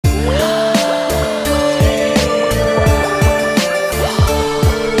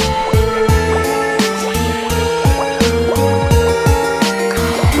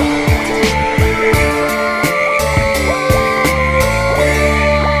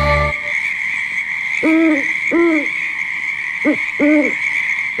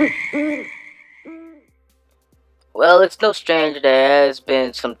Well, it's no stranger there has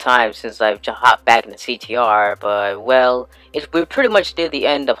been some time since I've hopped back into CTR, but well, we're pretty much near the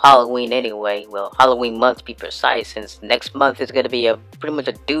end of Halloween anyway. Well, Halloween month to be precise, since next month is gonna be pretty much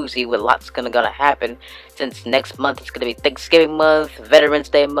a doozy with lots gonna happen. Since next month is gonna be Thanksgiving month, Veterans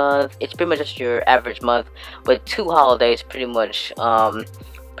Day month. It's pretty much just your average month with 2 holidays, pretty much all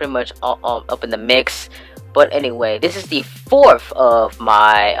up in the mix. But anyway, this is the 4th of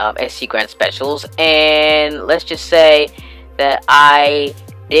my SC Grand Specials, and let's just say that I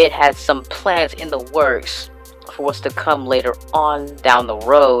did have some plans in the works for what's to come later on down the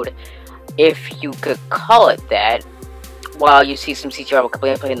road, if you could call it that. While you see some CTR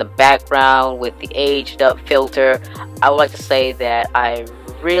gameplay in the background with the aged up filter, I would like to say that I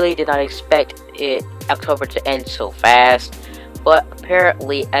really did not expect October to end so fast. But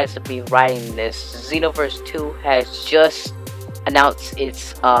apparently, as of me writing this, Xenoverse 2 has just announced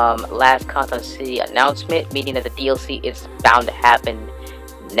its last Content City announcement, meaning that the DLC is bound to happen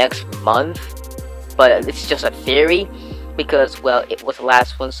next month. But it's just a theory, because, well, it was the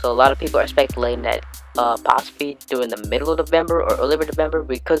last one, so a lot of people are speculating that possibly during the middle of November or early November,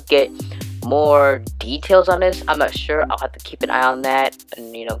 we could get more details on this. I'm not sure. I'll have to keep an eye on that,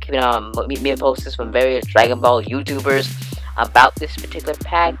 and keep an eye on media posts from various Dragon Ball YouTubers about this particular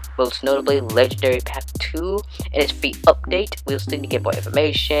pack, most notably Legendary Pack 2 and its free update. We'll still need to get more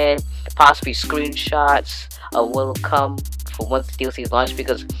information, possibly screenshots of what will come for once the DLC is launched,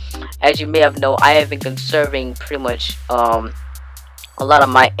 because as you may have known, I have been conserving pretty much a lot of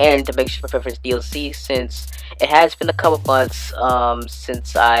my end to make sure for this DLC, since it has been a couple months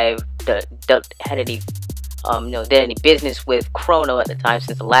since I've did any business with Chrono at the time,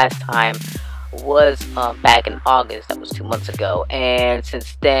 since the last time was back in August. That was 2 months ago, and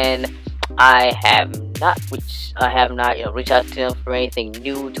since then I have not reached out to him for anything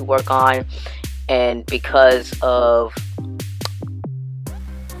new to work on. And because of,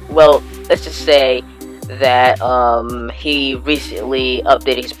 well, let's just say that he recently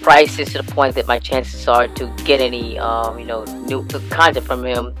updated his prices to the point that my chances are to get any new content from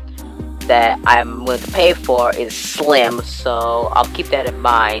him that I'm willing to pay for is slim. So I'll keep that in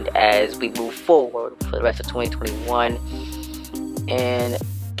mind as we move forward for the rest of 2021. And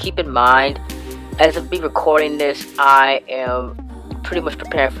keep in mind, as of me recording this, I am pretty much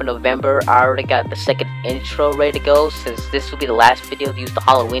prepared for November. I already got the second intro ready to go, since this will be the last video to use the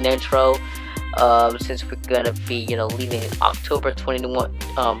Halloween intro. Since we're gonna be leaving October 21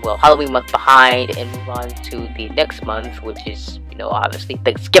 Halloween month behind and move on to the next month, which is obviously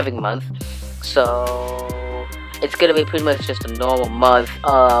Thanksgiving month. So it's gonna be pretty much just a normal month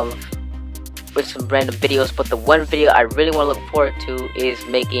with some random videos. But the one video I really want to look forward to is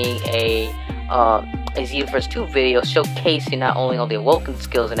making a Xenoverse 2 video showcasing not only all the Awoken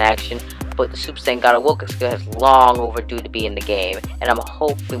skills in action, but the Super Saiyan God Awoken skill has long overdue to be in the game, and I'm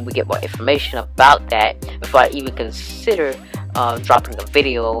hoping we get more information about that before I even consider dropping a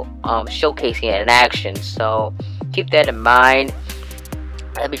video showcasing it in action. So keep that in mind.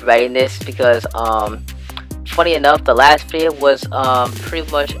 I'll be writing this because funny enough, the last video was pretty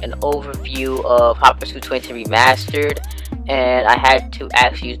much an overview of Hot Pursuit 20 Remastered, and I had to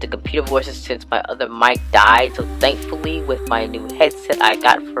actually use the computer voices since my other mic died. So thankfully, with my new headset I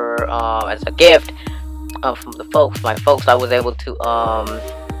got for as a gift from my folks, I was able to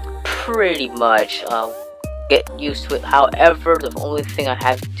pretty much get used to it. However, the only thing I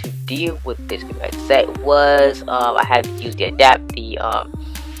had to deal with this headset was I had to use pretty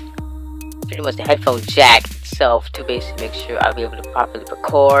much the headphone jack itself to basically make sure I'll be able to properly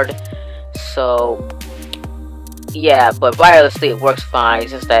record. So yeah, but wirelessly it works fine.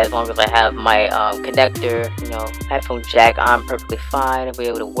 It's just that as long as I have my connector, headphone jack, I'm perfectly fine. I'll be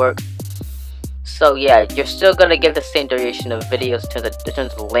able to work. So yeah, you're still gonna get the same duration of videos in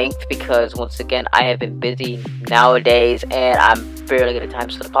terms of length, because once again I have been busy nowadays and I'm barely getting time.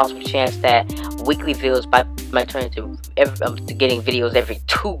 So the possible chance that weekly videos might turn into getting videos every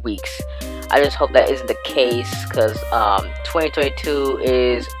 2 weeks. I just hope that isn't the case, because 2022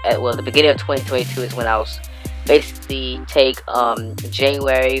 is the beginning of 2022 is when I was basically take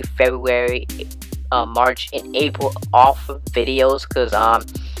January, February, March, and April off of videos, because I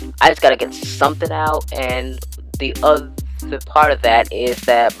just gotta get something out. And the other part of that is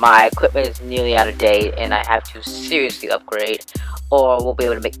that my equipment is nearly out of date and I have to seriously upgrade, or won't be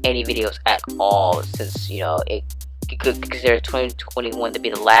able to make any videos at all, since it could consider 2021 to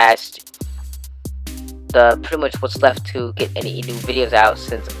be pretty much what's left to get any new videos out,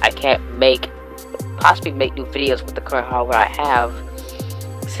 since I can't possibly make new videos with the current hardware I have,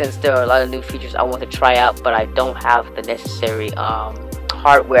 since there are a lot of new features I want to try out, but I don't have the necessary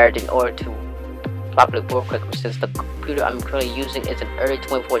hardware in order to properly work quicker, since the computer I'm currently using is an early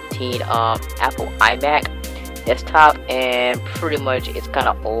 2014 Apple iMac desktop, and pretty much it's kind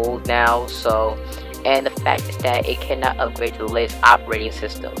of old now. So, and the fact is that it cannot upgrade to the latest operating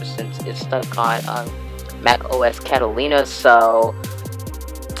system since it's stuck on Mac OS Catalina. So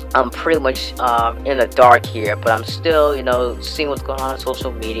I'm pretty much in the dark here, but I'm still, you know, seeing what's going on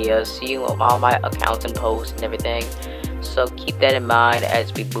social media, seeing all my accounts and posts and everything. So keep that in mind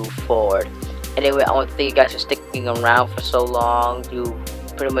as we move forward. Anyway, I want to thank you guys for sticking around for so long. You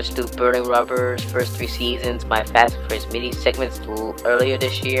pretty much do Burning Rubber's first 3 seasons, my Fast and Furious mini segments earlier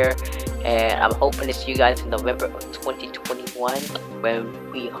this year, and I'm hoping to see you guys in November of 2021,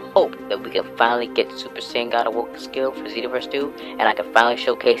 when we hope that we can finally get Super Saiyan God Awoke skill for Xenoverse 2, and I can finally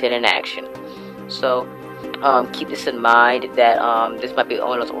showcase it in action. So keep this in mind, that this might be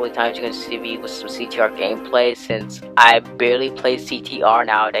one of those only times you're going to see me with some CTR gameplay, since I barely play CTR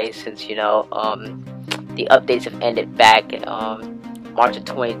nowadays, since, you know, the updates have ended back in March of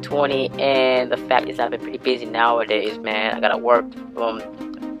 2020, and the fact is I've been pretty busy nowadays, man. I gotta work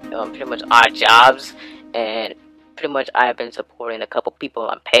pretty much odd jobs, and pretty much I've been supporting a couple people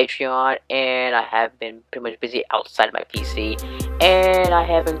on Patreon, and I have been pretty much busy outside of my PC, and I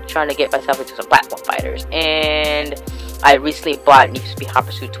have been trying to get myself into some platform fighters. And I recently bought Need for Speed Hot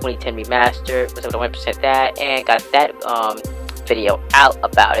Pursuit 2010 Remastered, was able to 100% that, and got that video out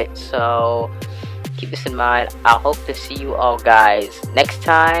about it. So keep this in mind. I hope to see you all guys next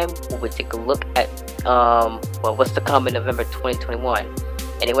time when we take a look at well, what's to come in November 2021.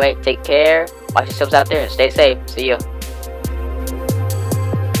 Anyway, take care, watch yourselves out there, and stay safe. See ya.